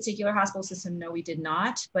our particular hospital system, no, we did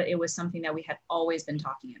not, but it was something that we had always been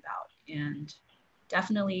talking about. And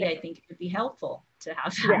definitely, I think it would be helpful to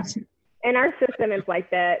have that. Yeah. And our system is like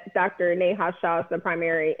that. Dr. Neha Shah is the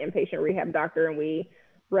primary inpatient rehab doctor, and we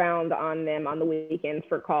round on them on the weekends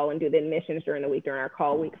for call and do the admissions during the week during our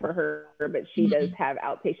call week for her. But she does have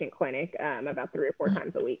outpatient clinic about 3 or 4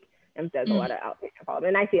 times a week and does a lot of outpatient follow-up.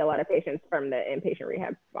 And I see a lot of patients from the inpatient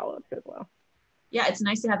rehab follow-ups as well. Yeah, it's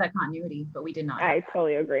nice to have that continuity, but we did not. I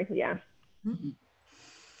totally agree. Yeah.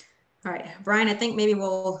 All right, Brian, I think maybe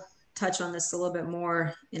we'll touch on this a little bit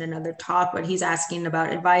more in another talk, but he's asking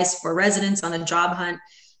about advice for residents on the job hunt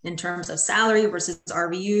in terms of salary versus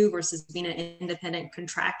RVU versus being an independent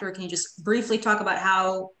contractor. Can you just briefly talk about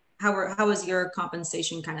how was your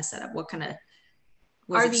compensation kind of set up? What kind of,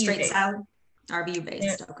 was it straight salary? RVU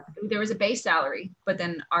based. Okay. There was a base salary, but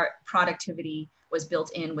then our productivity was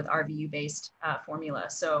built in with RVU based formula.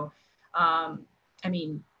 So, I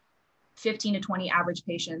mean, 15 to 20 average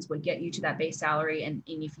patients would get you to that base salary. And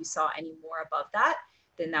if you saw any more above that,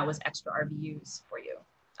 then that was extra RVUs for you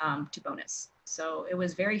to bonus. So it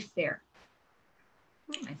was very fair,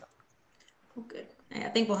 I thought. Oh, good. I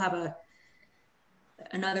think we'll have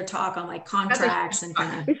another talk on like contracts and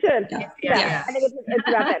kind of. We should. Yeah. I think it's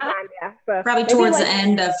about that time. Yeah. So probably towards the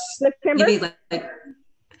end of September? Maybe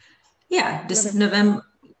this November,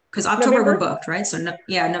 because October we're booked, right? So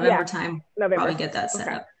November time. November. Probably get that set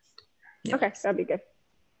up. Yep. Okay, that'd be good.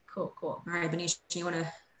 Cool. All right, Benecia, you want to?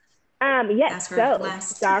 Yes. So,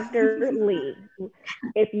 Dr. Lee,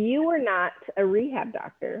 if you were not a rehab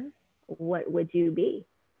doctor, what would you be?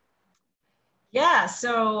 Yeah,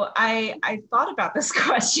 so I thought about this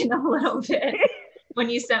question a little bit when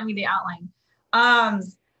you sent me the outline. I'm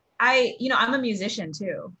a musician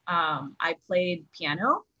too. I played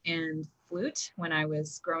piano and flute when I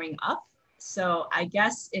was growing up. So I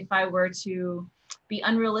guess if I were to be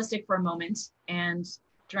unrealistic for a moment and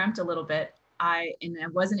dreamt a little bit, I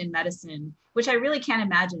wasn't in medicine, which I really can't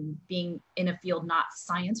imagine being in a field not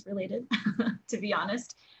science related, to be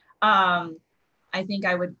honest. I think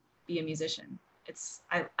I would be a musician.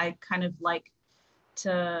 I kind of like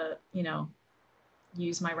to,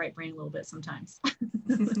 use my right brain a little bit sometimes.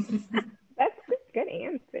 That's a good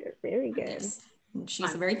answer. Very good. Yes.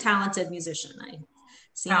 She's a very talented musician. I've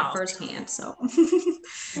seen it firsthand. So,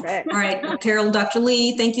 all right, well, Carol, Dr.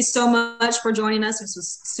 Lee, thank you so much for joining us. This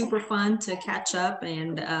was super fun to catch up.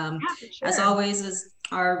 And as always, as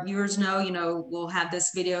our viewers know, we'll have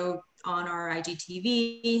this video on our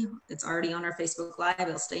IGTV. It's already on our Facebook Live.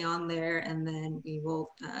 It'll stay on there, and then we will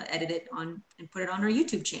edit it on and put it on our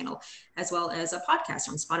YouTube channel, as well as a podcast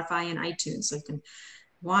on Spotify and iTunes. So you can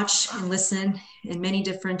watch and listen in many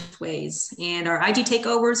different ways. And our IG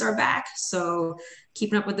takeovers are back. So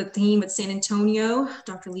keeping up with the theme at San Antonio,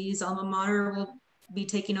 Dr. Lee's alma mater will be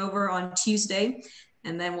taking over on Tuesday.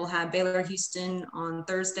 And then we'll have Baylor Houston on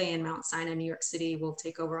Thursday, and Mount Sinai, New York City will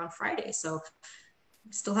take over on Friday. So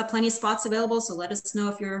still have plenty of spots available. So let us know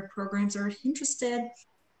if your programs are interested.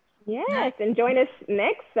 Yes, and join us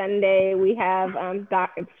next Sunday. We have,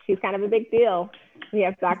 she's kind of a big deal. We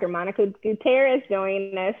have Dr. Monica Gutierrez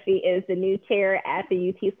joining us. She is the new chair at the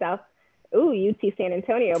UT San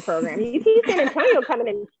Antonio program. UT San Antonio coming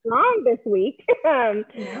in strong this week. So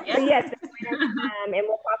yes, and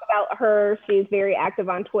we'll talk about her. She's very active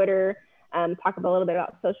on Twitter. Talk a little bit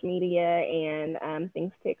about social media and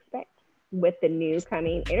things to expect with the new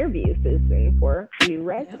coming interview season for new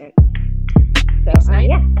residents. So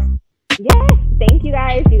yes, thank you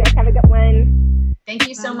guys. You guys have a good one. Thank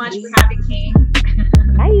you so much for having me.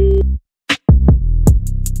 Bye.